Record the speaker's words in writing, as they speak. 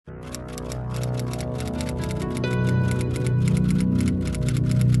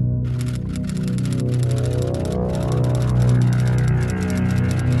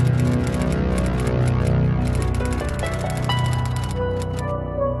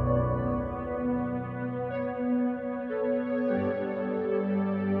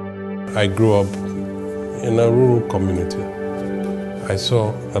I grew up in a rural community. I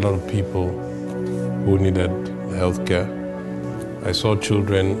saw a lot of people who needed health care. I saw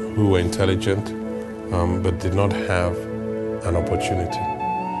children who were intelligent but did not have an opportunity.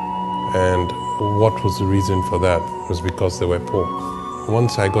 And what was the reason for that? It was because they were poor.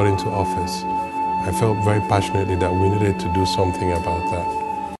 Once I got into office, I felt very passionately that we needed to do something about that.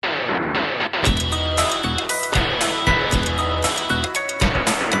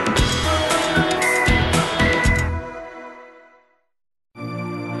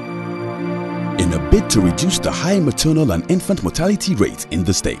 In a bid to reduce the high maternal and infant mortality rate in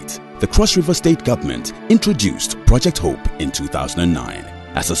the state, the Cross River State Government introduced Project Hope in 2009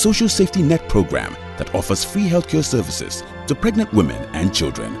 as a social safety net program that offers free healthcare services to pregnant women and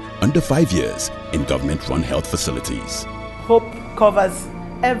children under 5 years in government-run health facilities. Hope covers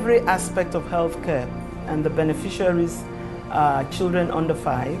every aspect of healthcare, and the beneficiaries are children under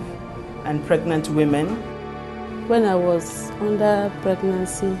 5 and pregnant women. When I was under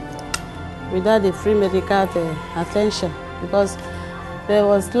pregnancy, without the free medical attention, because there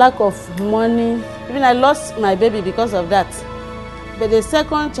was lack of money. Even I lost my baby because of that. But the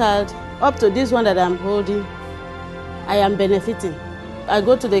second child, up to this one that I'm holding, I am benefiting. I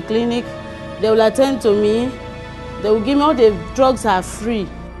go to the clinic, they will attend to me, they will give me all the drugs are free.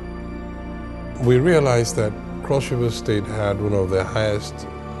 We realized that Cross River State had one of the highest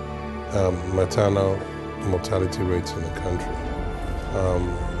maternal mortality rates in the country.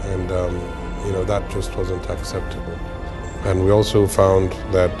 That just wasn't acceptable. And we also found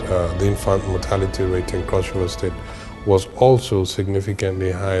that the infant mortality rate in Cross River State was also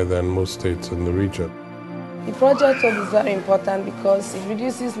significantly higher than most states in the region. The Project Hope is very important because it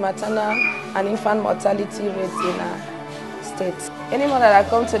reduces maternal and infant mortality rates in our state. Anyone that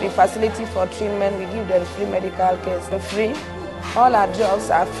comes to the facility for treatment, we give them free medical care. So free. All our drugs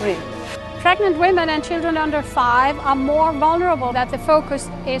are free. Pregnant women and children under 5 are more vulnerable, that the focus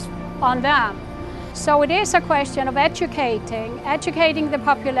is on them. So it is a question of educating the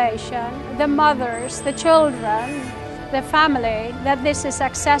population, the mothers, the children, the family, that this is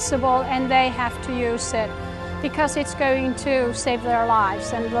accessible and they have to use it because it's going to save their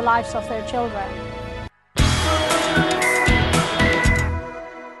lives and the lives of their children.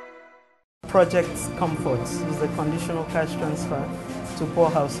 Project Comfort is a conditional cash transfer to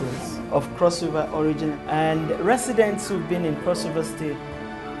poor households of Cross River origin and residents who've been in Cross River State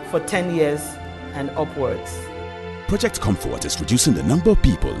for 10 years and upwards. Project Comfort is reducing the number of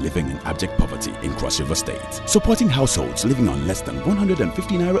people living in abject poverty in Cross River State, supporting households living on less than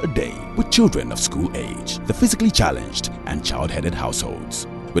 150 naira a day with children of school age, the physically challenged and child-headed households.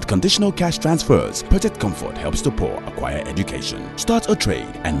 With conditional cash transfers, Project Comfort helps the poor acquire education, start a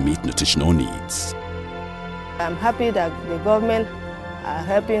trade and meet nutritional needs. I'm happy that the government are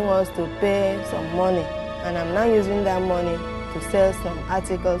helping us to pay some money, and I'm now using that money to sell some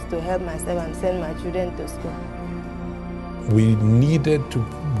articles to help myself and send my children to school. We needed to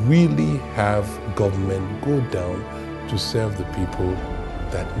really have government go down to serve the people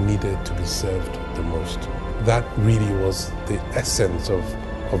that needed to be served the most. That really was the essence of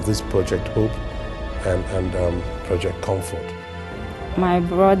this Project Hope and Project Comfort. My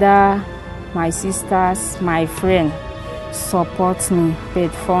brother, my sisters, my friend support me, but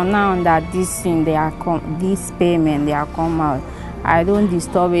for now that this payment they are come out, I don't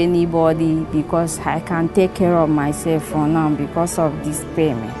disturb anybody because I can take care of myself for now because of this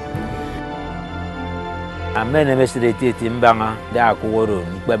payment. I'm a Mr. Timbanga, the Akuoro,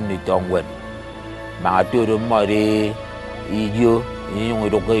 Nipamni Tongwen. Bangaturo Mori, Idio,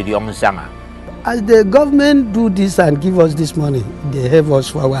 Young Sanga. As the government do this and give us this money, they help us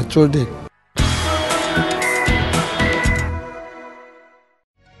for our children.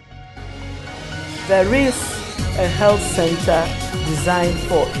 There is a health center designed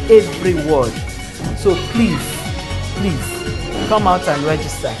for every ward. So please come out and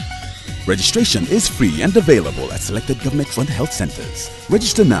register. Registration is free and available at selected government-run health centers.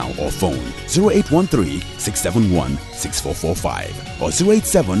 Register now or phone 0813-671-6445 or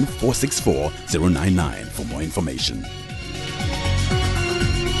 087-464-099 for more information.